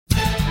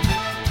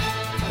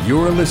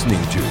You're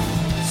listening to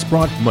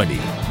Sprott Money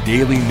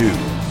Daily News.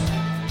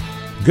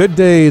 Good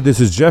day, this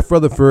is Jeff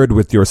Rutherford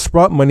with your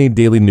Sprott Money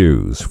Daily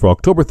News for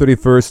October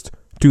 31st,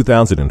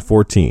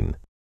 2014.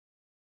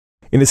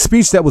 In a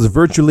speech that was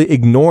virtually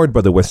ignored by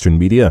the Western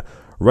media,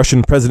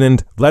 Russian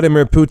President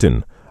Vladimir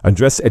Putin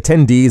addressed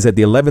attendees at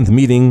the 11th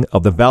meeting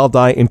of the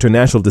Valdai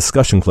International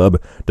Discussion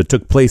Club that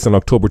took place on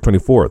October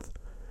 24th.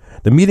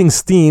 The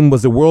meeting's theme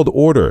was the world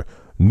order,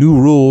 new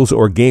rules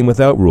or game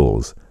without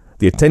rules.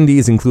 The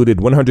attendees included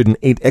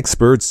 108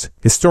 experts,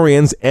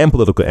 historians, and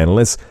political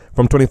analysts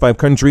from 25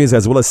 countries,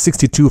 as well as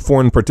 62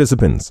 foreign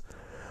participants.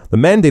 The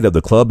mandate of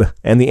the club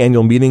and the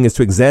annual meeting is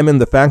to examine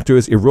the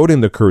factors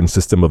eroding the current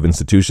system of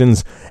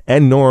institutions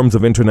and norms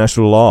of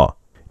international law.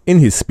 In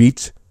his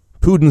speech,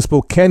 Putin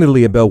spoke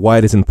candidly about why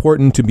it is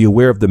important to be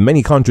aware of the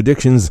many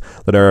contradictions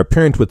that are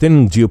apparent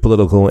within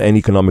geopolitical and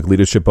economic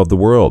leadership of the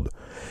world.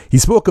 He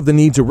spoke of the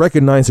need to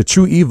recognize the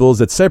true evils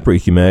that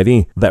separate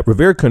humanity, that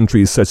revere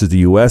countries such as the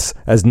U.S.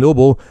 as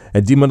noble,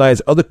 and demonize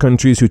other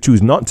countries who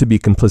choose not to be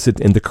complicit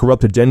in the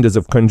corrupt agendas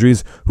of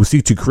countries who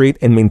seek to create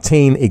and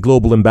maintain a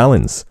global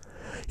imbalance.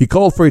 He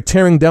called for a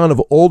tearing down of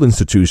old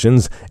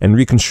institutions and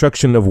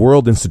reconstruction of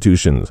world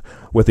institutions,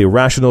 with a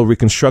rational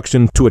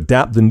reconstruction to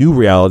adapt the new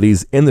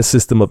realities in the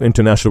system of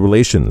international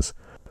relations.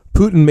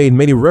 Putin made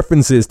many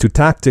references to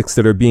tactics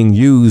that are being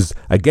used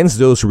against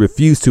those who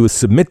refuse to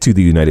submit to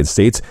the United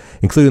States,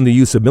 including the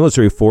use of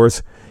military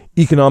force,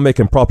 economic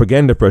and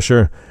propaganda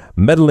pressure,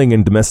 meddling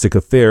in domestic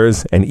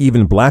affairs, and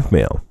even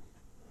blackmail.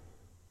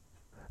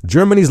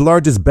 Germany's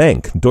largest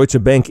bank,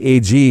 Deutsche Bank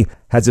AG,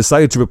 has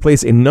decided to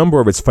replace a number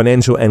of its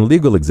financial and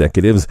legal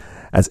executives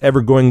as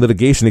ever-growing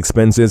litigation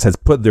expenses has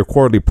put their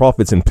quarterly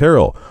profits in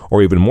peril,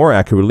 or even more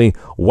accurately,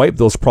 wiped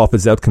those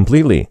profits out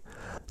completely.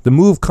 The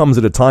move comes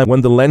at a time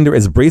when the lender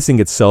is bracing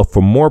itself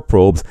for more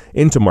probes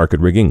into market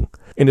rigging.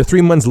 In the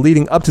 3 months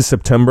leading up to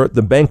September,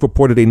 the bank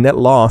reported a net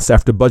loss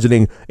after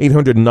budgeting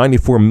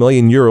 €894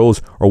 million or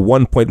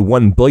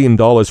 $1.1 billion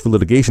for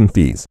litigation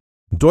fees.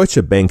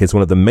 Deutsche Bank is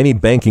one of the many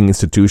banking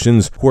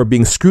institutions who are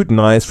being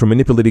scrutinized for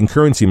manipulating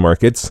currency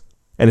markets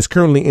and is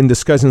currently in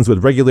discussions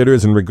with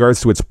regulators in regards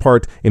to its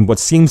part in what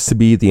seems to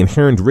be the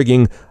inherent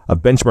rigging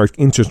of benchmark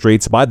interest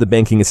rates by the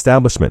banking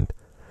establishment.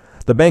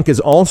 The bank is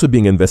also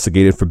being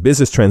investigated for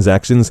business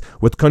transactions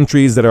with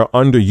countries that are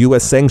under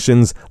U.S.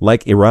 sanctions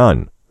like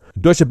Iran.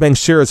 Deutsche Bank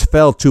shares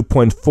fell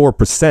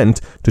 2.4%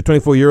 to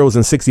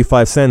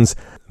 €24.65,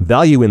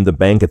 value in the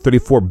bank at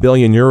 €34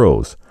 billion.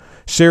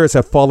 Shares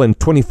have fallen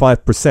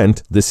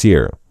 25% this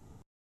year.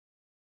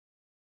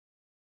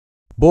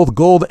 Both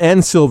gold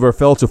and silver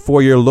fell to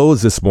four-year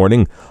lows this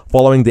morning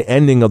following the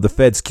ending of the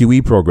Fed's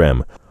QE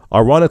program.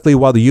 Ironically,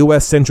 while the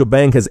U.S. Central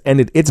Bank has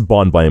ended its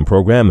bond buying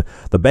program,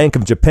 the Bank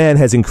of Japan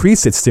has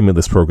increased its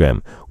stimulus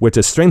program, which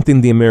has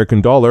strengthened the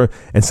American dollar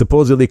and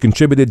supposedly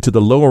contributed to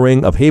the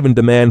lowering of haven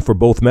demand for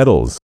both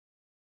metals.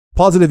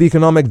 Positive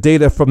economic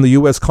data from the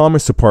U.S.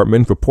 Commerce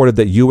Department reported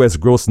that U.S.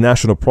 gross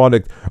national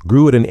product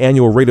grew at an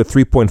annual rate of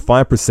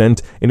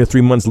 3.5% in the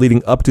 3 months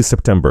leading up to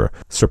September,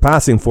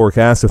 surpassing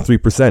forecasts of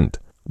 3%.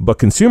 But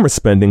consumer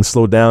spending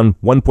slowed down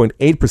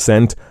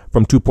 1.8%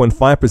 from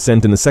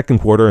 2.5% in the second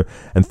quarter,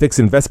 and fixed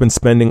investment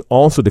spending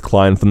also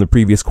declined from the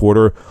previous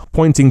quarter,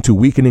 pointing to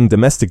weakening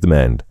domestic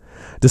demand.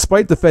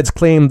 Despite the Fed's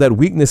claim that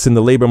weakness in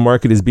the labor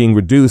market is being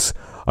reduced,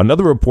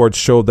 another report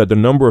showed that the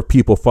number of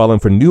people filing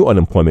for new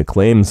unemployment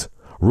claims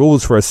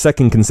rose for a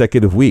second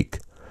consecutive week.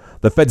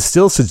 The Fed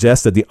still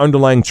suggests that the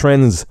underlying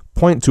trends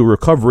point to a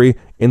recovery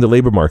in the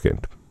labor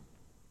market.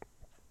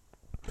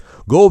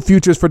 Gold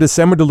futures for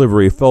December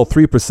delivery fell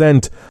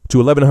 3% to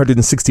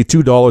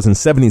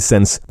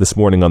 $1,162.70 this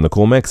morning on the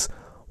COMEX,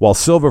 while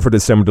silver for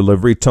December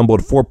delivery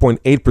tumbled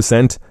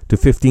 4.8% to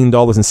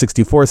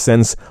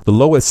 $15.64, the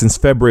lowest since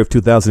February of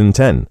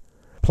 2010.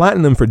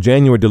 Platinum for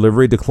January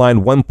delivery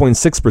declined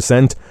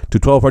 1.6% to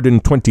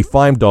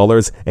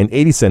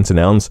 $1,225.80 an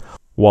ounce,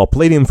 while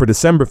palladium for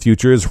December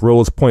futures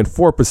rose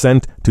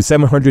 0.4% to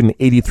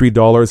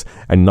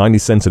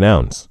 $783.90 an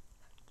ounce.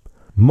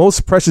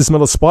 Most precious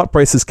metal spot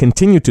prices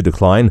continue to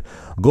decline.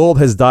 Gold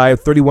has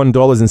dived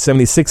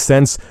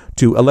 $31.76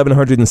 to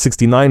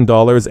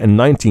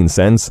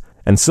 $1,169.19,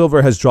 and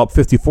silver has dropped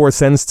 54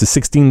 cents to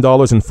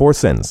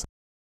 $16.04.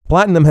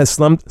 Platinum has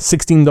slumped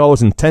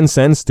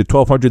 $16.10 to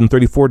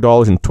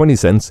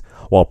 $1,234.20,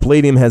 while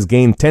palladium has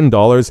gained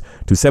 $10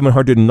 to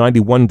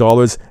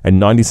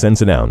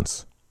 $791.90 an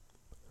ounce.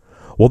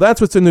 Well,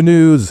 that's what's in the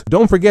news.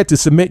 Don't forget to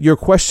submit your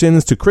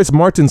questions to Chris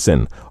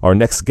Martinson, our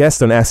next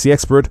guest on Ask the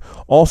Expert.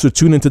 Also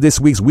tune into this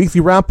week's weekly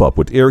wrap-up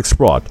with Eric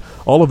Sprott,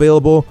 all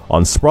available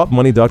on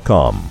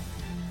SprottMoney.com.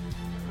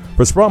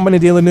 For Sprott Money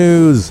Daily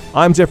News,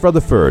 I'm Jeff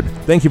Rutherford.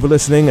 Thank you for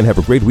listening and have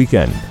a great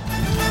weekend.